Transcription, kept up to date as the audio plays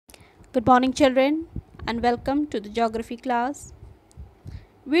Good morning, children, and welcome to the geography class.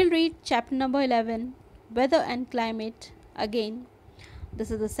 We'll read chapter number 11, Weather and Climate. Again,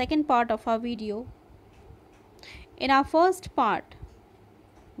 this is the second part of our video. In our first part,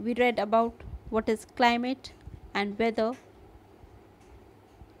 we read about what is climate and weather,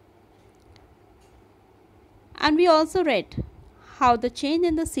 and we also read how the change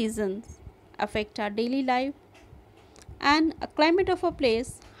in the seasons affect our daily life and a climate of a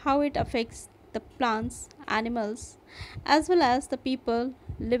place, how it affects the plants, animals, as well as the people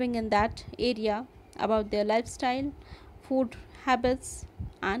living in that area, about their lifestyle, food habits,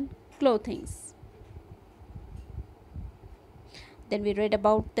 and clothings. Then we read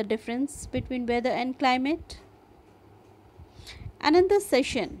about the difference between weather and climate. And in this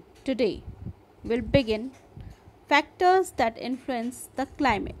session today, we'll begin factors that influence the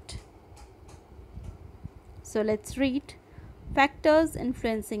climate. So let's read factors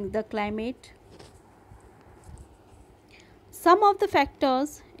influencing the climate. Some of the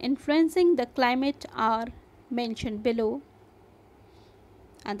factors influencing the climate are mentioned below.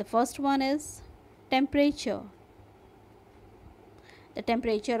 And the first one is temperature. The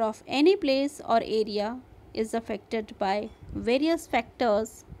temperature of any place or area is affected by various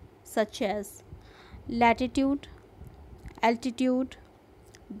factors such as latitude, altitude,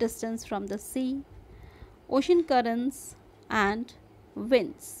 distance from the sea, ocean currents, and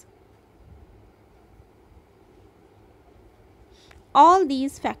winds. All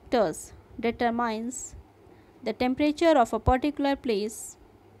these factors determines the temperature of a particular place,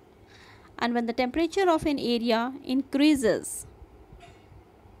 and when the temperature of an area increases,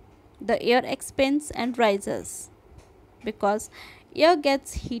 the air expands and rises because air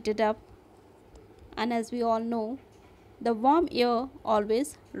gets heated up, and as we all know, the warm air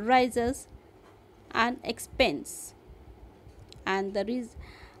always rises and expands, and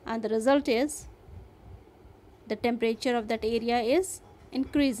the result is the temperature of that area is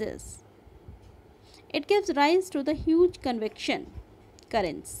increases. It gives rise to the huge convection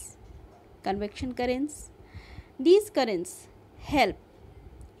currents. Convection currents. These currents help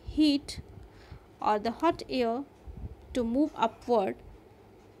heat or the hot air to move upward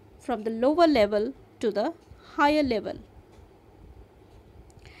from the lower level to the higher level,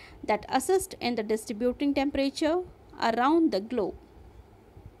 that assist in the distributing temperature around the globe.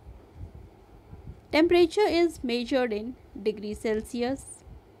 Temperature is measured in degrees Celsius.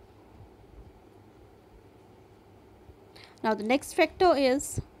 Now the next factor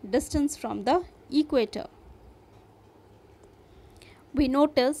is distance from the equator. We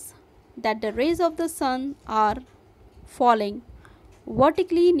notice that the rays of the sun are falling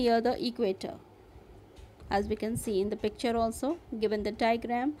vertically near the equator, as we can see in the picture also given the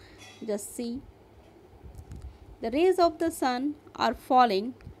diagram. Just see, the rays of the sun are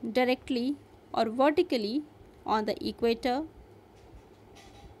falling directly or vertically on the equator,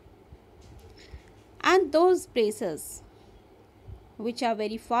 and those places which are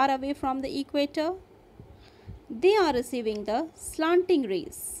very far away from the equator, they are receiving the slanting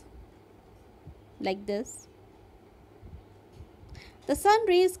rays like this. The sun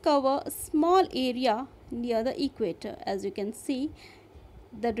rays cover a small area near the equator. As you can see,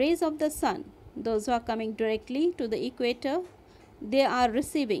 the rays of the sun, those who are coming directly to the equator, they are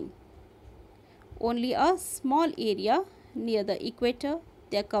receiving only a small area near the equator.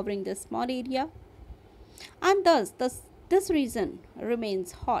 They are covering the small area, and thus this region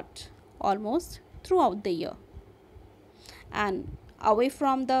remains hot almost throughout the year. And away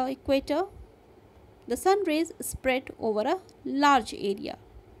from the equator, the sun rays spread over a large area.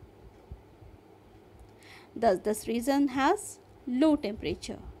 Thus this region has low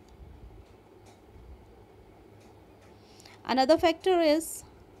temperature. Another factor is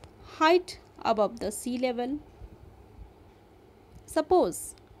height above the sea level.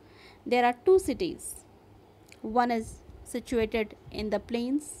 Suppose there are two cities. One is situated in the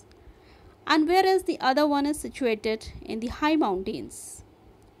plains, and whereas the other one is situated in the high mountains.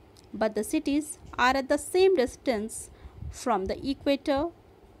 But the cities are at the same distance from the equator.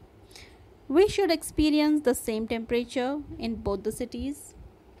 We should experience the same temperature in both the cities.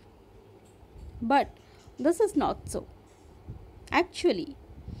 But this is not so. Actually,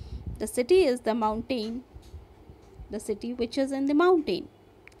 the city is the mountain. The city which is in the mountain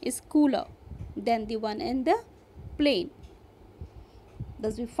is cooler than the one in the plain.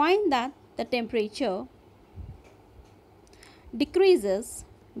 Thus we find that the temperature decreases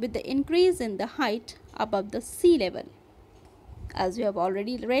with the increase in the height above the sea level. As we have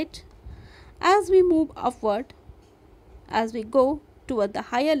already read, as we move upward, as we go toward the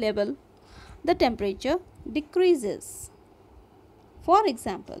higher level, the temperature decreases. For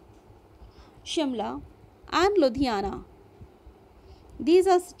example, Shimla and Ludhiana. These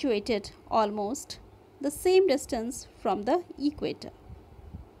are situated almost the same distance from the equator.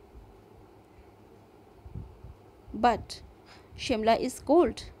 But Shimla is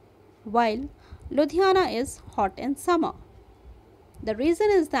cold, while Ludhiana is hot in summer. The reason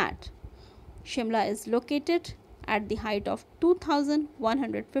is that Shimla is located at the height of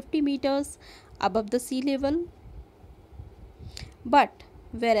 2150 meters above the sea level, but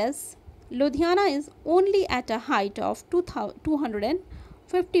whereas Ludhiana is only at a height of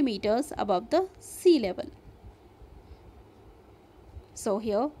 250 meters above the sea level. So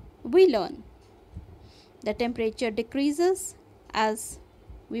here we learn the temperature decreases as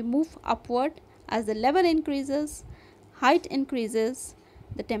we move upward. As the level increases, height increases,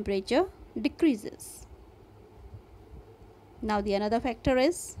 the temperature decreases. Now the another factor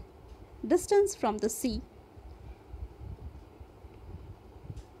is distance from the sea.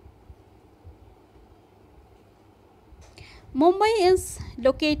 Mumbai is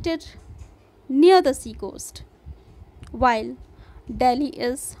located near the sea coast, while Delhi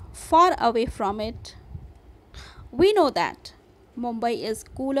is far away from it. We know that Mumbai is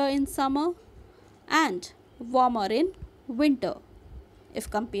cooler in summer and warmer in winter if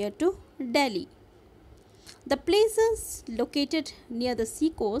compared to Delhi. The places located near the sea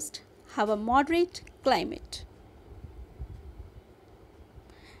coast have a moderate climate,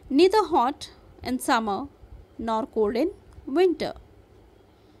 neither hot in summer nor cold in winter.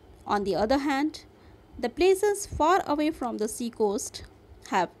 On the other hand, the places far away from the sea coast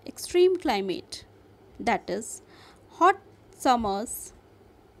have extreme climate, that is, hot summers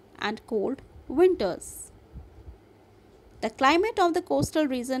and cold winters. The climate of the coastal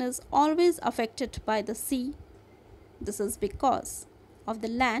region is always affected by the sea. This is because of the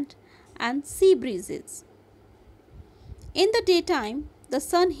land and sea breezes. In the daytime, the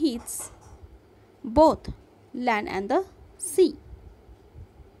sun heats both land and the sea.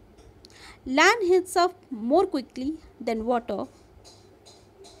 Land heats up more quickly than water.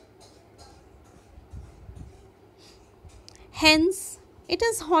 Hence, it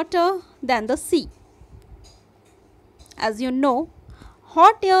is hotter than the sea. As you know,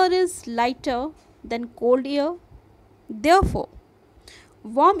 hot air is lighter than cold air. Therefore,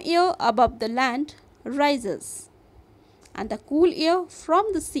 warm air above the land rises and the cool air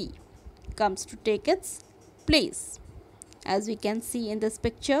from the sea comes to take its place. As we can see in this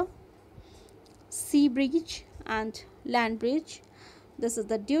picture, sea bridge and land bridge. This is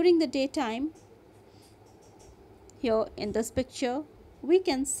the during the daytime. Here in this picture, we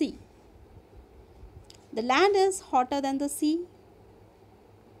can see the land is hotter than the sea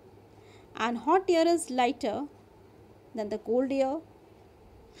and hot air is lighter than the cold air,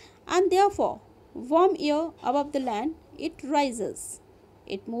 and therefore warm air above the land, it rises,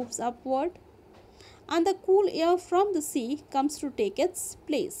 it moves upward, and the cool air from the sea comes to take its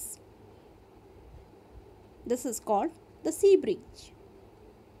place. This is called the sea bridge.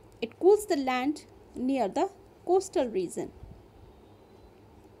 It cools the land near the coastal region.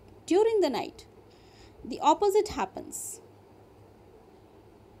 During the night, the opposite happens.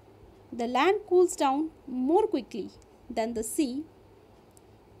 The land cools down more quickly than the sea.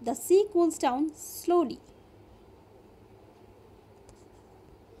 The sea cools down slowly.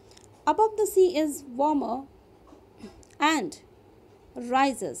 Above the sea is warmer and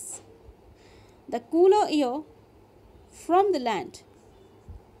rises. The cooler air from the land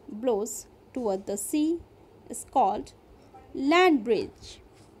blows toward the sea is called land bridge.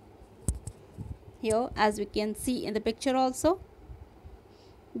 Here, as we can see in the picture also,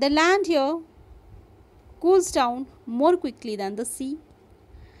 the land here cools down more quickly than the sea,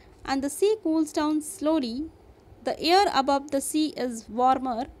 and the sea cools down slowly. The air above the sea is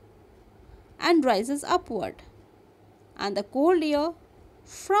warmer and rises upward, and the cold air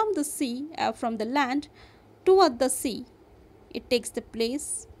from the sea, from the land toward the sea, it takes the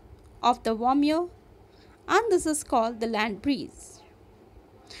place of the warm air, and this is called the land breeze.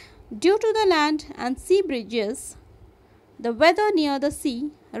 Due to the land and sea bridges, the weather near the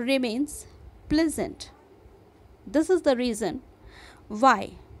sea remains pleasant. This is the reason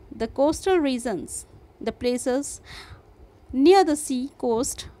why the coastal regions, the places near the sea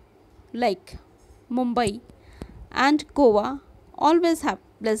coast like Mumbai and Goa, always have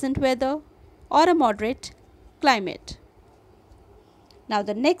pleasant weather or a moderate climate. Now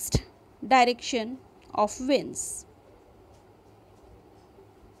the next direction of winds.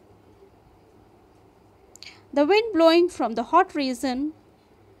 The wind blowing from the hot region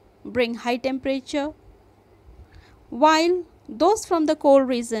bring high temperature, while those from the cold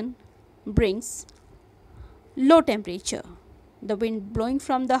region brings low temperature. The wind blowing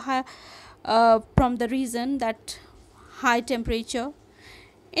from the from the reason that high temperature,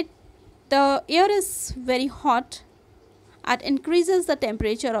 it the air is very hot, it increases the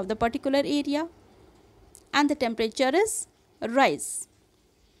temperature of the particular area and the temperature is rise.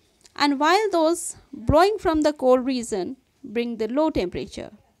 And while those blowing from the cold region bring the low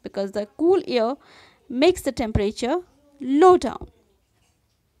temperature, because the cool air makes the temperature low down.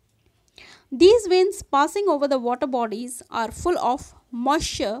 These winds passing over the water bodies are full of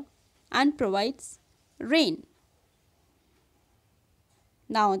moisture and provides rain.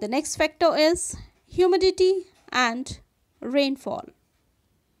 Now the next factor is humidity and rainfall.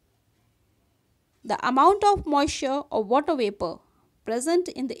 The amount of moisture or water vapor present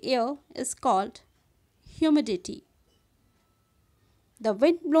in the air is called humidity. The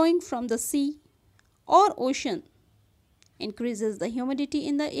wind blowing from the sea or ocean increases the humidity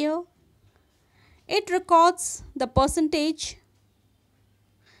in the air. It records the percentage.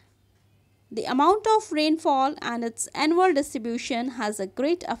 The amount of rainfall and its annual distribution has a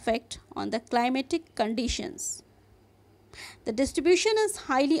great effect on the climatic conditions. The distribution is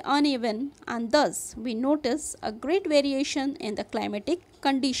highly uneven and thus we notice a great variation in the climatic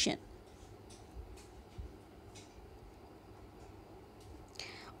condition.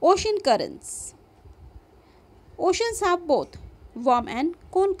 Ocean currents. Oceans have both warm and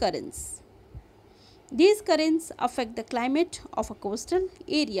cold currents. These currents affect the climate of coastal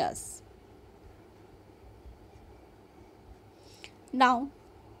areas. Now,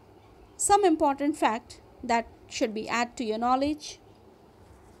 some important fact that should be added to your knowledge.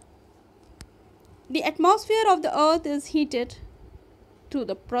 The atmosphere of the earth is heated through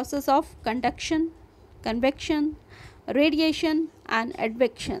the process of conduction, convection, radiation and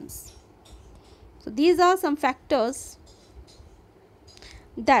advections. So these are some factors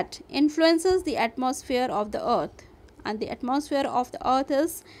that influences the atmosphere of the earth, and the atmosphere of the earth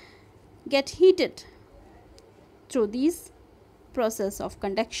is get heated through these process of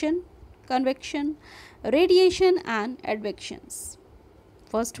conduction, convection, radiation and advections.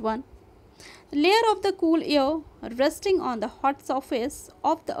 First one, the layer of the cool air resting on the hot surface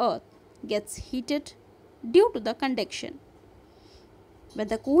of the earth gets heated due to the conduction. When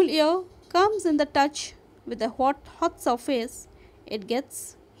the cool air comes in the touch with the hot surface, it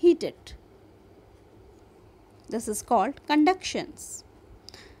gets heated. This is called conductions.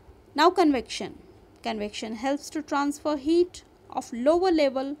 Now convection. Convection helps to transfer heat of lower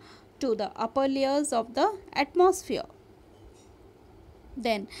level to the upper layers of the atmosphere.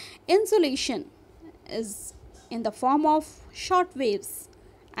 Then insolation is in the form of short waves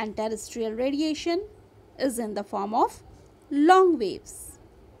and terrestrial radiation is in the form of long waves.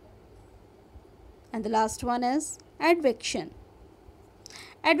 And the last one is advection.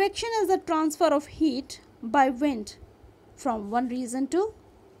 Advection is the transfer of heat by wind from one region to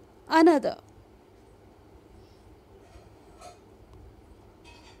another.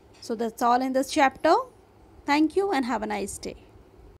 So that's all in this chapter. Thank you and have a nice day.